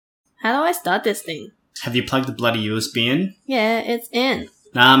How do I start this thing? Have you plugged the bloody USB in? Yeah, it's in.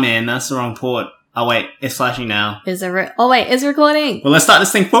 Nah, man, that's the wrong port. Oh, wait, it's flashing now. It's recording. Well, let's start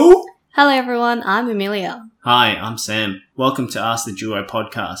this thing, fool! Hello, everyone. I'm Amelia. Hi, I'm Sam. Welcome to Ask the Duo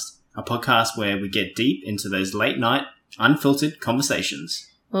podcast, a podcast where we get deep into those late-night, unfiltered conversations.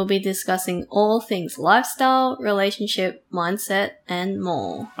 We'll be discussing all things lifestyle, relationship, mindset, and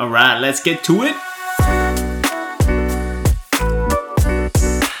more. Alright, let's get to it!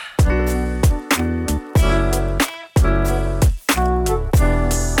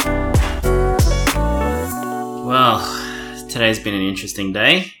 Well, today's been an interesting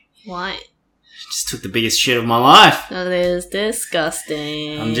day. Why? Just took the biggest shit of my life. That is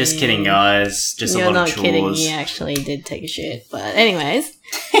disgusting. I'm just kidding, guys. Just You're a lot not of chores. kidding. You actually did take a shit. But anyways.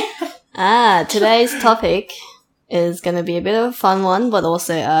 Today's topic is going to be a bit of a fun one, but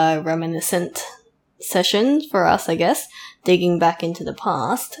also a reminiscent session for us, I guess. Digging back into the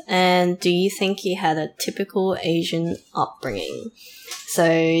past. And do you think you had a typical Asian upbringing? So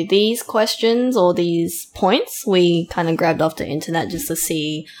these questions or these points we kind of grabbed off the internet just to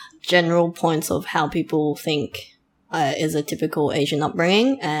see general points of how people think is a typical Asian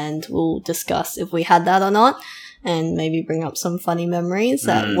upbringing, and we'll discuss if we had that or not, and maybe bring up some funny memories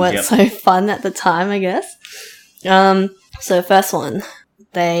that weren't so fun at the time, I guess. So first one,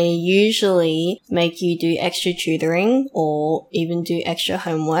 they usually make you do extra tutoring or even do extra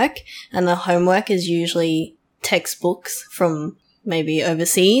homework, and the homework is usually textbooks from maybe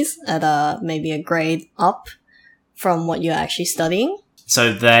overseas at maybe a grade up from what you're actually studying.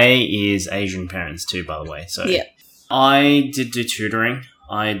 So they is Asian parents too, by the way. So yeah. I did do tutoring.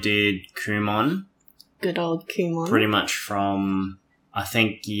 I did Kumon. Good old Kumon. Pretty much from, I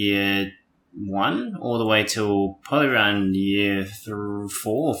think, year 1 all the way till probably around year 4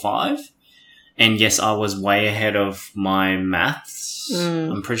 or 5. And yes, I was way ahead of my maths.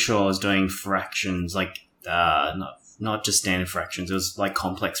 I'm pretty sure I was doing fractions, like not just standard fractions. It was like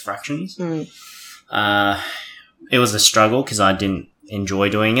complex fractions. It was a struggle because I didn't enjoy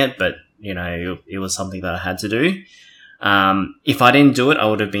doing it, but you know, it was something that I had to do. If I didn't do it, I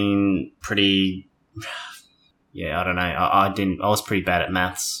would have been pretty, I don't know. I was pretty bad at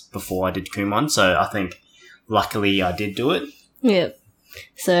maths before I did Kumon. So I think luckily I did do it. Yeah.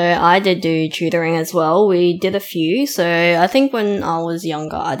 So I did do tutoring as well. We did a few. So I think when I was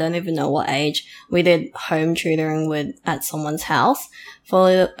younger, I don't even know what age, we did home tutoring at someone's house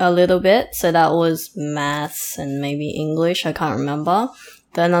for a little bit. So that was maths and maybe English. I can't remember.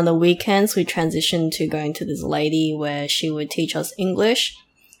 Then on the weekends, we transitioned to going to this lady where she would teach us English.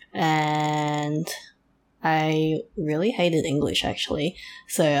 And I really hated English, actually.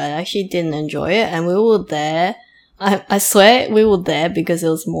 So I actually didn't enjoy it. And we were there. I swear we were there because it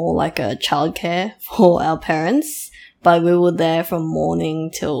was more like a childcare for our parents. But we were there from morning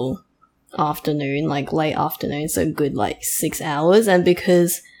till afternoon, like late afternoon. So good, like 6 hours. And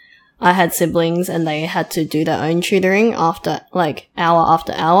because I had siblings and they had to do their own tutoring after, like, hour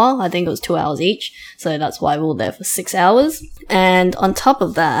after hour. I think it was 2 hours each. So that's why we were there for 6 hours. And on top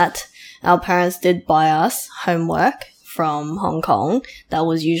of that, our parents did buy us homework from Hong Kong that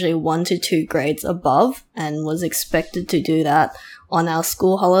was usually 1 to 2 grades above and was expected to do that on our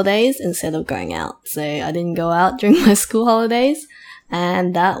school holidays instead of going out. So I didn't go out during my school holidays,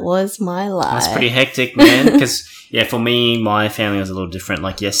 and that was my life. That's pretty hectic, man, because yeah, for me, my family was a little different.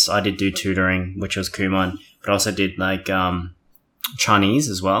 Like, yes, I did do tutoring, which was Kumon, but I also did like Chinese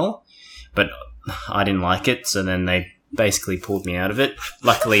as well, but I didn't like it, so then they basically pulled me out of it.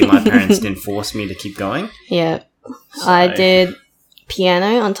 Luckily, my parents didn't force me to keep going. Yeah. So. I did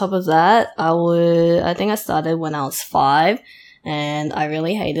piano on top of that. I think I started when I was 5, and I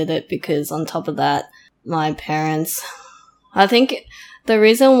really hated it because on top of that, my parents, I think the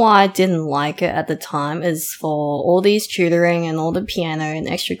reason why I didn't like it at the time is for all these tutoring and all the piano and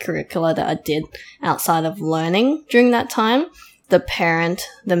extracurricular that I did outside of learning during that time. The parent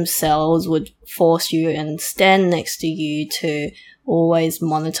themselves would force you and stand next to you to always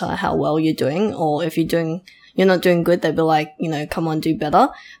monitor how well you're doing, or if you're not doing good, they'd be like, you know, come on, do better.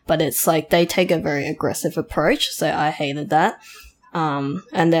 But it's like they take a very aggressive approach, so I hated that.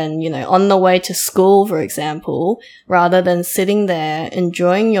 And then, you know, on the way to school, for example, rather than sitting there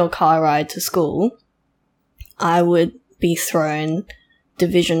enjoying your car ride to school, I would be thrown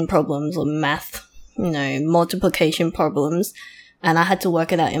division problems or math, you know, multiplication problems, and I had to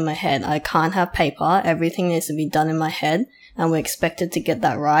work it out in my head. I can't have paper. Everything needs to be done in my head, and we're expected to get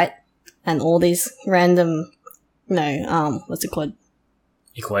that right. And all these random, what's it called?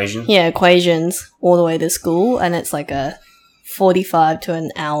 Equations? Yeah, equations all the way to school, and it's like a 45 to an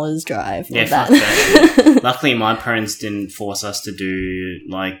hour's drive. Yeah, fuck that. Luckily, my parents didn't force us to do,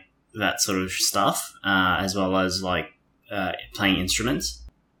 like, that sort of stuff, as well as like playing instruments.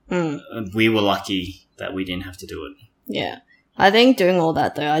 We were lucky that we didn't have to do it. Yeah. I think doing all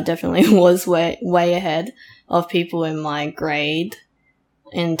that though, I definitely was way ahead of people in my grade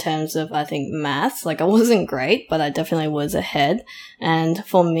in terms of, I think, maths. Like, I wasn't great, but I definitely was ahead. And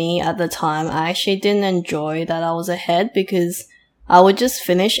for me at the time, I actually didn't enjoy that I was ahead because I would just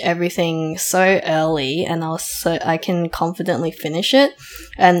finish everything so early and I can confidently finish it.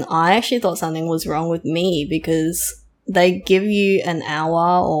 And I actually thought something was wrong with me because they give you an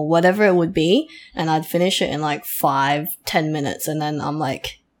hour or whatever it would be, and I'd finish it in like 5-10 minutes. And then I'm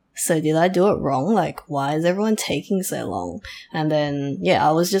like, so did I do it wrong? Like, why is everyone taking so long? And then, yeah,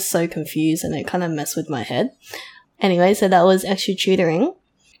 I was just so confused and it kind of messed with my head. Anyway, so that was extra tutoring.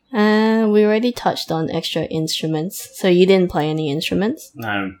 And we already touched on extra instruments. So you didn't play any instruments?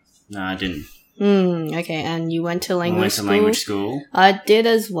 No, I didn't. Okay, and you went to language school? I went to language school. I did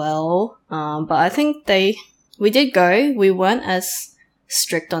as well, but I think we did go. We weren't as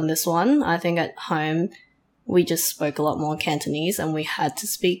strict on this one. I think at home, we just spoke a lot more Cantonese and we had to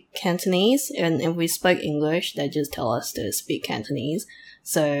speak Cantonese. And if we spoke English, they'd just tell us to speak Cantonese.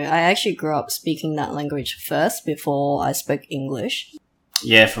 So I actually grew up speaking that language first before I spoke English.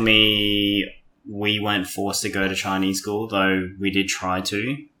 Yeah, for me, we weren't forced to go to Chinese school, though we did try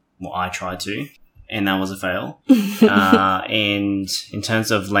to. Well, I tried to, and that was a fail. And in terms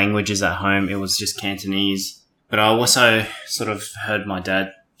of languages at home, it was just Cantonese. But I also sort of heard my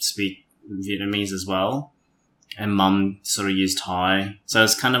dad speak Vietnamese as well. And mum sort of used Thai. So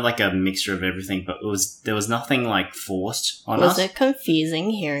it's kind of like a mixture of everything, but there was nothing like forced on us. Was it confusing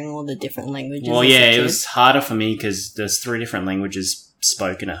hearing all the different languages? Well, yeah, it was harder for me because there's 3 different languages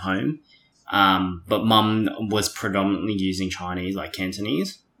spoken at home. But mum was predominantly using Chinese, like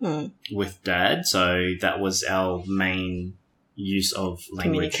Cantonese, with dad. So that was our main use of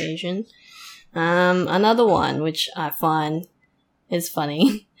language. Communication. Another one, which I find is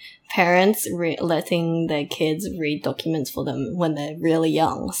funny. Parents letting their kids read documents for them when they're really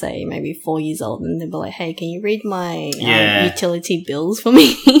young, say maybe 4 years old, and they'll be like, hey, can you read my utility bills for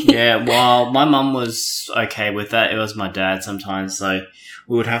me? Yeah, well, my mum was okay with that. It was my dad sometimes, so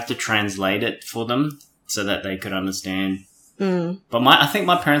we would have to translate it for them so that they could understand. But I think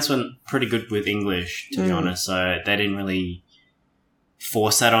my parents were pretty good with English, to be honest, so they didn't really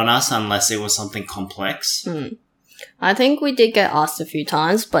force that on us unless it was something complex. I think we did get asked a few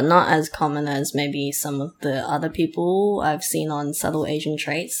times, but not as common as maybe some of the other people I've seen on Subtle Asian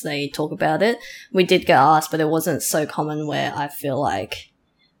Traits. They talk about it. We did get asked, but it wasn't so common where I feel like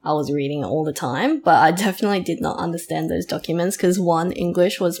I was reading it all the time. But I definitely did not understand those documents because 1,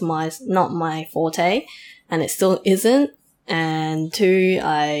 English was not my forte, and it still isn't. And 2,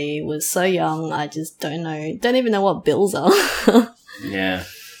 I was so young, I just don't even know what bills are. Yeah.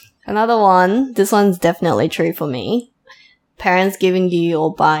 Another one, this one's definitely true for me. Parents giving you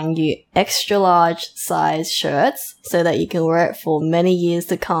or buying you extra large size shirts so that you can wear it for many years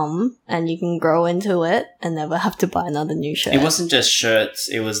to come and you can grow into it and never have to buy another new shirt. It wasn't just shirts,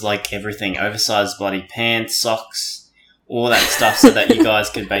 it was like everything. Oversized bloody pants, socks, all that stuff so that you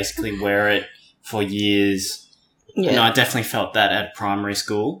guys could basically wear it for years. Yeah. And I definitely felt that at primary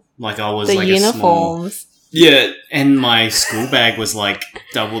school. Like I was like uniforms. A small... Yeah, and my school bag was like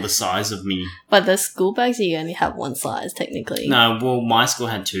double the size of me. But the school bags, you only have one size, technically. No, well, my school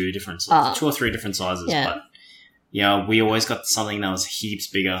had 2 different sizes, 2 or 3 different sizes. Yeah. But yeah, we always got something that was heaps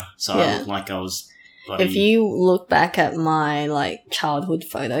bigger. So I looked like I was bloody... If you look back at my like childhood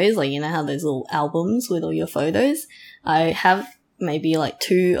photos, like you know how there's little albums with all your photos, I have maybe like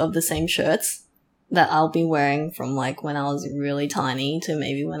 2 of the same shirts that I'll be wearing from like when I was really tiny to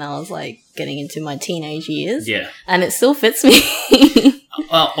maybe when I was like getting into my teenage years. Yeah. And it still fits me.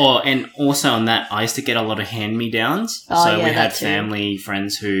 And also on that, I used to get a lot of hand-me-downs. So we had family,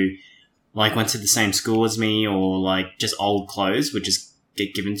 friends who like went to the same school as me or like just old clothes would just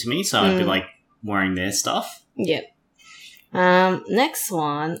get given to me. So I'd be like wearing their stuff. Yep. Next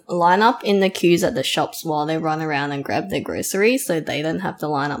one, line up in the queues at the shops while they run around and grab their groceries so they don't have to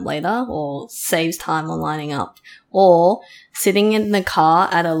line up later or saves time on lining up. Or sitting in the car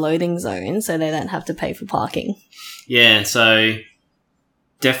at a loading zone so they don't have to pay for parking. Yeah, so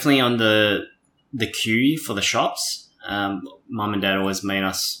definitely on the queue for the shops, mum and dad always made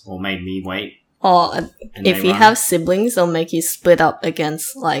me wait. Or if you have siblings, they'll make you split up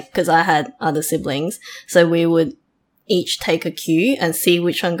against like, because I had other siblings, so we would each take a queue and see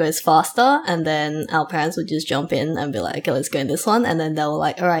which one goes faster, and then our parents would just jump in and be like, okay, let's go in this one, and then they were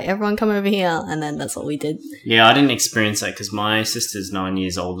like, all right, everyone come over here, and then that's what we did. Yeah, I didn't experience that because my sister's 9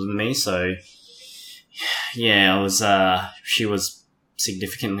 years older than me, so yeah, she was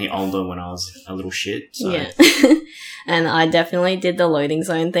significantly older when I was a little shit. So. Yeah. And I definitely did the loading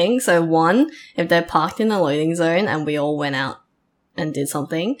zone thing. So one, if they're parked in the loading zone and we all went out and did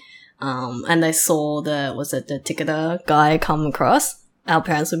something, and they saw the ticketer guy come across, our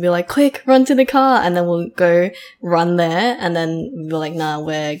parents would be like, quick, run to the car. And then we'll go run there. And then we'll be like, nah,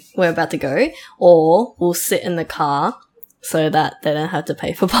 we're about to go. Or we'll sit in the car so that they don't have to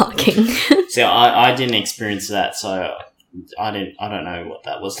pay for parking. See, I didn't experience that, so I don't know what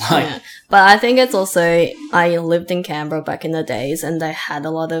that was like. Yeah. But I think it's also, I lived in Canberra back in the days and they had a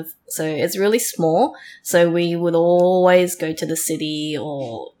lot of, so it's really small. So we would always go to the city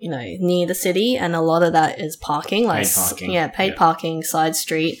or, near the city, and a lot of that is parking. Like, paid parking. Yeah, paid parking, side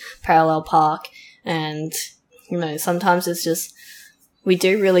street, parallel park. And, sometimes it's just, we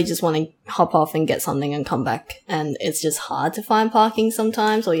do really just want to hop off and get something and come back. And it's just hard to find parking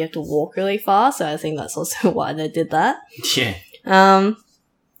sometimes, or you have to walk really far. So I think that's also why they did that. Yeah.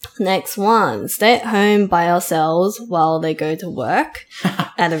 Next one, stay at home by ourselves while they go to work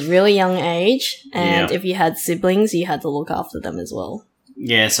at a really young age. And if you had siblings, you had to look after them as well.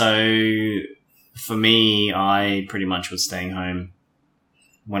 Yeah, so for me, I pretty much was staying home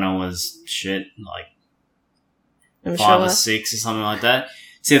when I was I'm 5 or sure. 6 or something like that.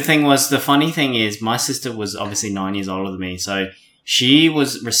 See, the funny thing is my sister was obviously 9 years older than me, so she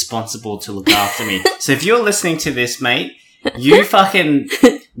was responsible to look after me. So if you're listening to this, mate, you fucking,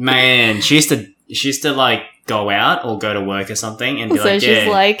 man, she used to like go out or go to work or something and be So like, she's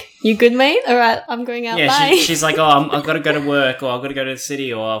like, you good, mate? All right, I'm going out, bye. She's like, I've got to go to work, or I've got to go to the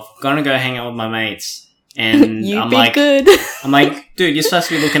city, or I'm going to go hang out with my mates. And You I'm be like, good. I'm like, dude, you're supposed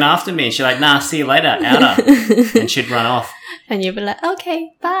to be looking after me. And she's like, nah, see you later, outer. And she'd run off. And you'd be like,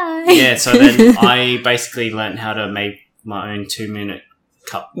 okay, bye. Yeah, so then I basically learned how to make my own 2-minute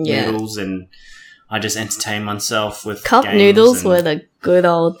cup noodles, and I just entertained myself with Cup games noodles were the good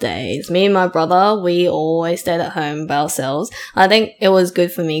old days. Me and my brother, we always stayed at home by ourselves. I think it was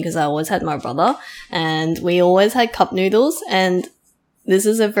good for me because I always had my brother, and we always had cup noodles. And this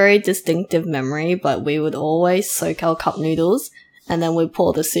is a very distinctive memory, but we would always soak our cup noodles and then we'd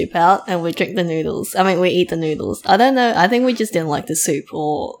pour the soup out and we'd drink the noodles. I mean, we eat the noodles. I don't know. I think we just didn't like the soup,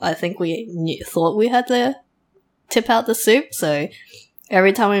 or I think we thought we had to tip out the soup. So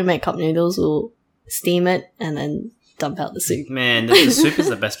every time we make cup noodles, we'll steam it and then dump out the soup. Man, the soup is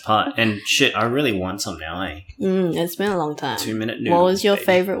the best part. And shit, I really want some now, eh? It's been a long time. 2-minute noodles. What was your baby.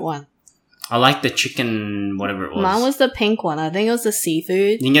 favorite one? I like the chicken, whatever it was. Mine was the pink one. I think it was the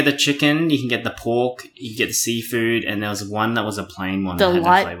seafood. You can get the chicken, you can get the pork, you can get the seafood, and there was one that was a plain one that had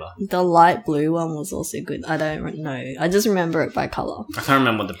no flavour. The light blue one was also good. I don't know. I just remember it by colour. I can't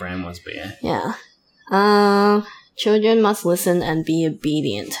remember what the brand was, but yeah. Yeah. Children must listen and be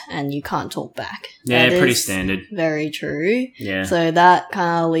obedient, and you can't talk back. Yeah, That pretty is standard. Very true. Yeah. So that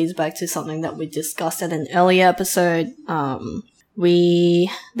kind of leads back to something that we discussed at an earlier episode.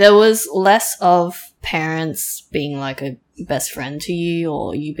 There was less of parents being like a best friend to you,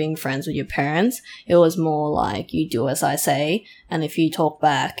 or you being friends with your parents. It was more like, you do as I say, and if you talk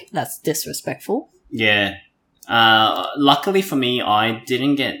back, that's disrespectful. Yeah. Luckily for me, I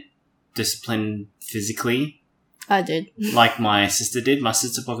didn't get disciplined physically I did. like my sister did. My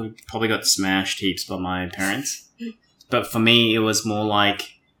sister probably got smashed heaps by my parents. But for me, it was more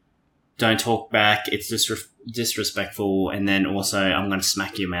like, don't talk back, it's disrespectful, and then also, I'm going to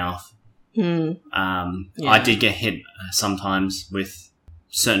smack your mouth. I did get hit sometimes with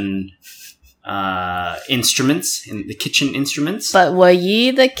certain instruments, in the kitchen instruments. But were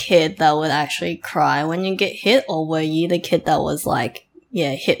you the kid that would actually cry when you get hit, or were you the kid that was like,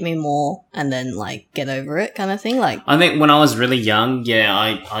 yeah, hit me more and then like get over it kind of thing? Like, I think when I was really young,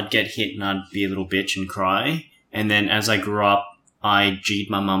 I'd get hit and I'd be a little bitch and cry. And then as I grew up, I G'd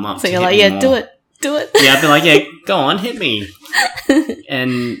my mum up. So to you're hit like, me yeah, more. do it. Yeah, I'd be like, yeah, go on, hit me.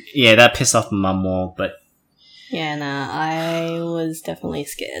 And yeah, that pissed off my mum more, but Yeah, nah, I was definitely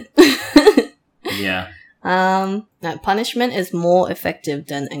scared. yeah. No, punishment is more effective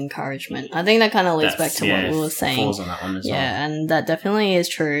than encouragement. I think that kind of leads back to what we were saying. Falls on that one as well. Yeah, and that definitely is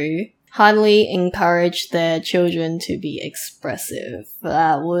true. Highly encourage their children to be expressive.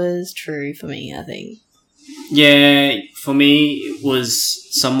 That was true for me, I think. Yeah, for me, it was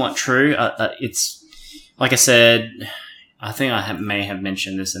somewhat true. It's, like I said, I think I may have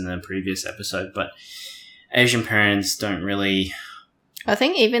mentioned this in the previous episode, but Asian parents don't really... I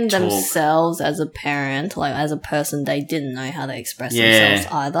think even talk. themselves as a parent, like as a person, they didn't know how to express themselves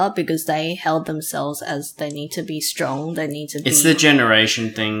either, because they held themselves as they need to be strong, they need to be... It's the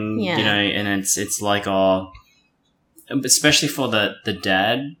generation thing, Yeah. you know, and it's like, especially for the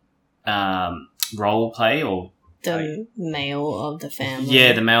dad role play or the male of the family.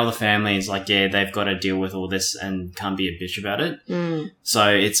 Yeah, the male of the family is like, yeah, they've got to deal with all this and can't be a bitch about it. So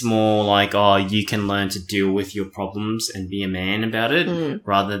it's more like, oh, you can learn to deal with your problems and be a man about it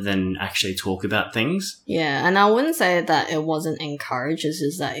rather than actually talk about things. Yeah, and I wouldn't say that it wasn't encouraged, it's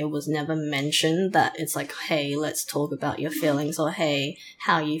just that it was never mentioned that it's like, hey, let's talk about your feelings, or hey,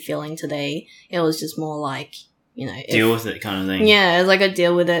 how are you feeling today? It was just more like, you know, deal with it kind of thing. Yeah, it's like a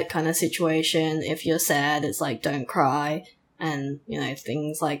deal with it kind of situation. If you're sad, it's like, don't cry, and, you know,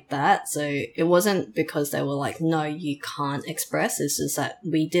 things like that. So it wasn't because they were like, no, you can't express. It's just that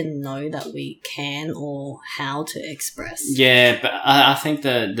we didn't know that we can or how to express. Yeah, but I think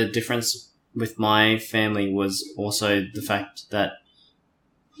the difference with my family was also the fact that,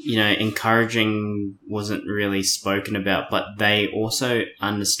 you know, encouraging wasn't really spoken about, but they also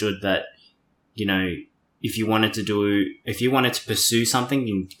understood that, you know, if you wanted to pursue something,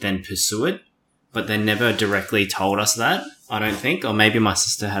 you then pursue it. But they never directly told us that, I don't think. Or maybe my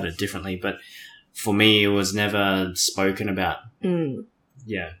sister had it differently. But for me, it was never spoken about.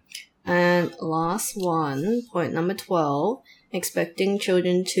 Yeah. And last one, point number 12, expecting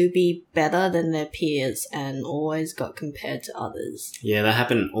children to be better than their peers and always got compared to others. Yeah, that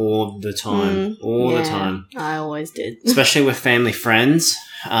happened all the time. The time. I always did. Especially with family friends.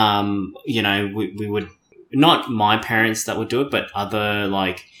 You know, we would... Not my parents that would do it, but other,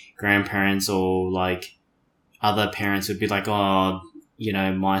 like, grandparents or, like, other parents would be like, oh, you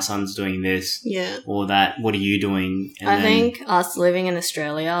know, my son's doing this. Yeah. Or that. What are you doing? And I think us living in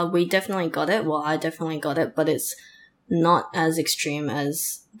Australia, we definitely got it. Well, I definitely got it, but it's not as extreme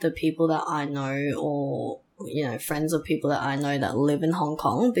as the people that I know, or, you know, friends of people that I know that live in Hong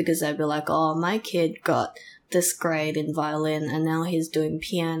Kong, because they'd be like, oh, my kid got this grade in violin and now he's doing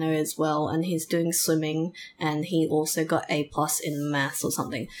piano as well, and he's doing swimming, and he also got A+ in maths or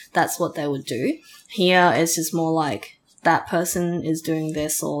something. That's what they would do. Here it's just more like, that person is doing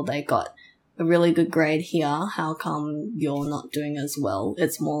this, or they got a really good grade here, how come you're not doing as well?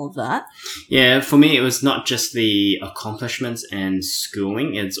 It's more of that. Yeah, for me it was not just the accomplishments and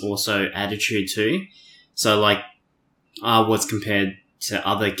schooling, it's also attitude too. So like, I was compared to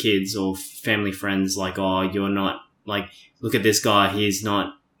other kids or family friends, like, oh, you're not, like, look at this guy, he's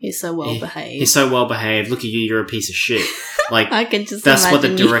so well behaved. He's so well behaved. Look at you, you're a piece of shit. Like, I can just that's what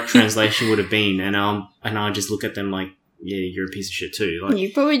the direct translation would have been. And I just look at them like, yeah, you're a piece of shit too. Like,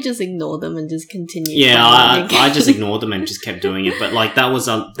 you probably just ignore them and just continue. Yeah, I just ignored them and just kept doing it. But like, that was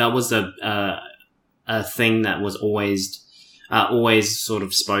a thing that was always sort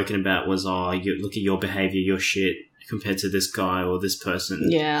of spoken about, was, oh, you look at your behavior, you're shit compared to this guy or this person.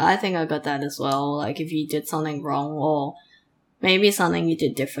 Yeah, I think I got that as well. Like, if you did something wrong, or maybe something you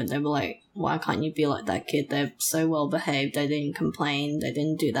did different, they were like, why can't you be like that kid? They're so well behaved, they didn't complain, they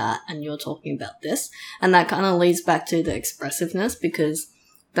didn't do that, and you're talking about this. And that kind of leads back to the expressiveness, because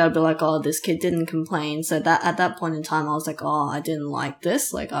they'll be like, oh, this kid didn't complain. So that at that point in time, I was like, oh, I didn't like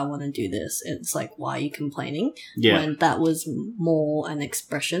this. Like, I want to do this. It's like, why are you complaining? Yeah. When that was more an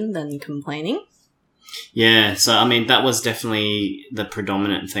expression than complaining. Yeah, so I mean, that was definitely the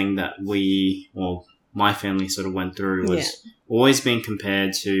predominant thing that my family sort of went through, was always being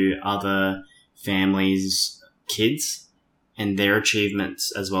compared to other families' kids and their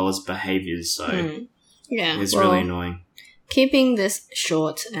achievements as well as behaviours. So it was really annoying. Keeping this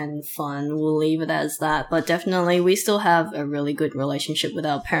short and fun, we'll leave it as that. But definitely, we still have a really good relationship with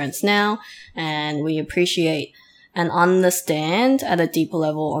our parents now, and we appreciate and understand at a deeper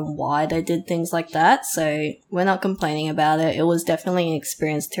level on why they did things like that. So we're not complaining about it. It was definitely an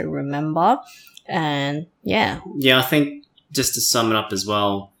experience to remember. And yeah, I think just to sum it up as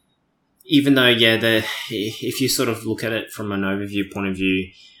well, even though if you sort of look at it from an overview point of view,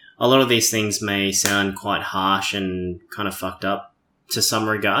 a lot of these things may sound quite harsh and kind of fucked up to some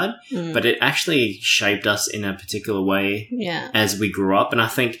regard, but it actually shaped us in a particular way as we grew up. And I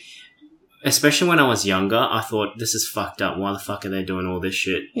think, especially when I was younger, I thought, this is fucked up. Why the fuck are they doing all this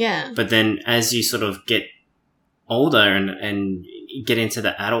shit? Yeah. But then as you sort of get older and get into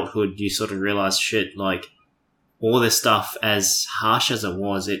the adulthood, you sort of realize, shit, like, all this stuff, as harsh as it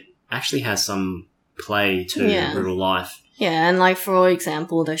was, it actually has some play to real life. Yeah, and like, for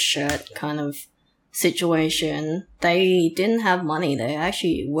example, the shirt kind of situation, they didn't have money. They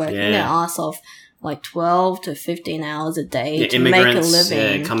actually worked their ass off, like 12 to 15 hours a day to make a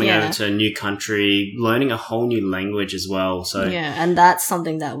living. Coming over to a new country, learning a whole new language as well. So and that's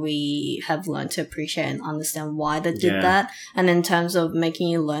something that we have learned to appreciate and understand why they did that. And in terms of making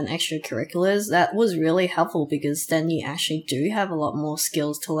you learn extracurriculars, that was really helpful, because then you actually do have a lot more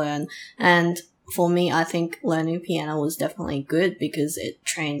skills to learn. And for me, I think learning piano was definitely good because it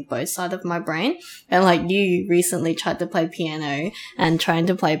trained both sides of my brain. And like you recently tried to play piano and trying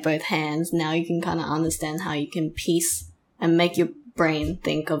to play both hands, now you can kind of understand how you can piece and make your brain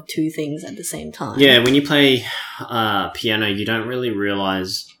think of two things at the same time. Yeah, when you play piano, you don't really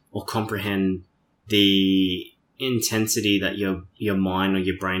realize or comprehend the intensity that your mind or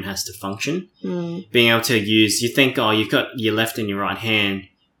your brain has to function. Being able to use, you think, oh, you've got your left and your right hand,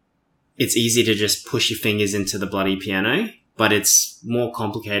 it's easy to just push your fingers into the bloody piano, but it's more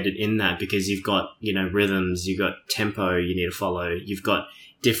complicated in that because you've got, rhythms, you've got tempo you need to follow, you've got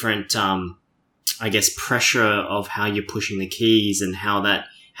different, pressure of how you're pushing the keys and how that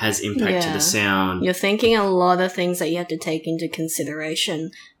has impact to the sound. You're thinking a lot of things that you have to take into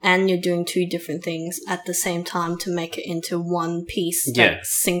consideration, and you're doing two different things at the same time to make it into one piece that's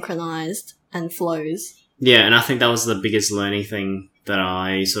synchronized and flows. Yeah, and I think that was the biggest learning thing that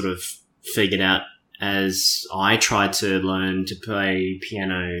I sort of figured out as I tried to learn to play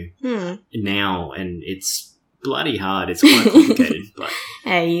piano now, and it's bloody hard. It's quite complicated. But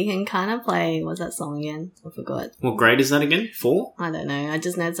hey, you can kind of play, what's that song again? I forgot. What grade is that again? 4? I don't know. I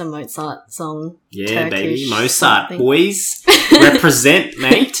just know it's a Mozart song. Yeah, Turkish baby. Mozart, something. Boys. Represent,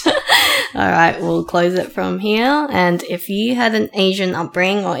 mate. Alright, we'll close it from here. And if you had an Asian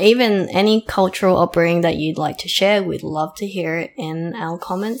upbringing or even any cultural upbringing that you'd like to share, we'd love to hear it in our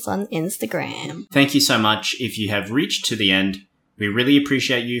comments on Instagram. Thank you so much if you have reached to the end. We really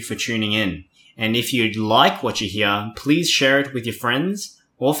appreciate you for tuning in. And if you'd like what you hear, please share it with your friends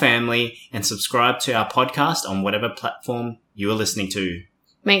or family and subscribe to our podcast on whatever platform you are listening to.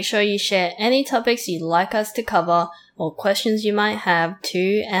 Make sure you share any topics you'd like us to cover or questions you might have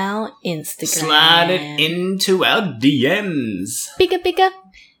to our Instagram. Slide it into our DMs. Bigger.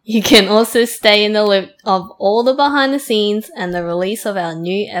 You can also stay in the loop of all the behind the scenes and the release of our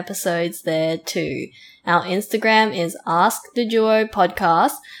new episodes there too. Our Instagram is Ask the Duo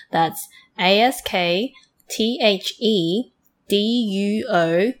Podcast. That's AskTheDuoPodcast.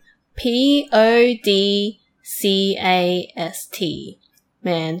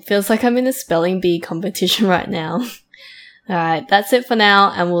 Man, feels like I'm in a spelling bee competition right now. Alright, that's it for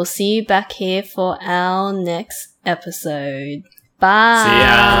now, and we'll see you back here for our next episode. Bye!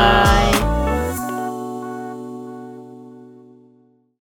 See ya!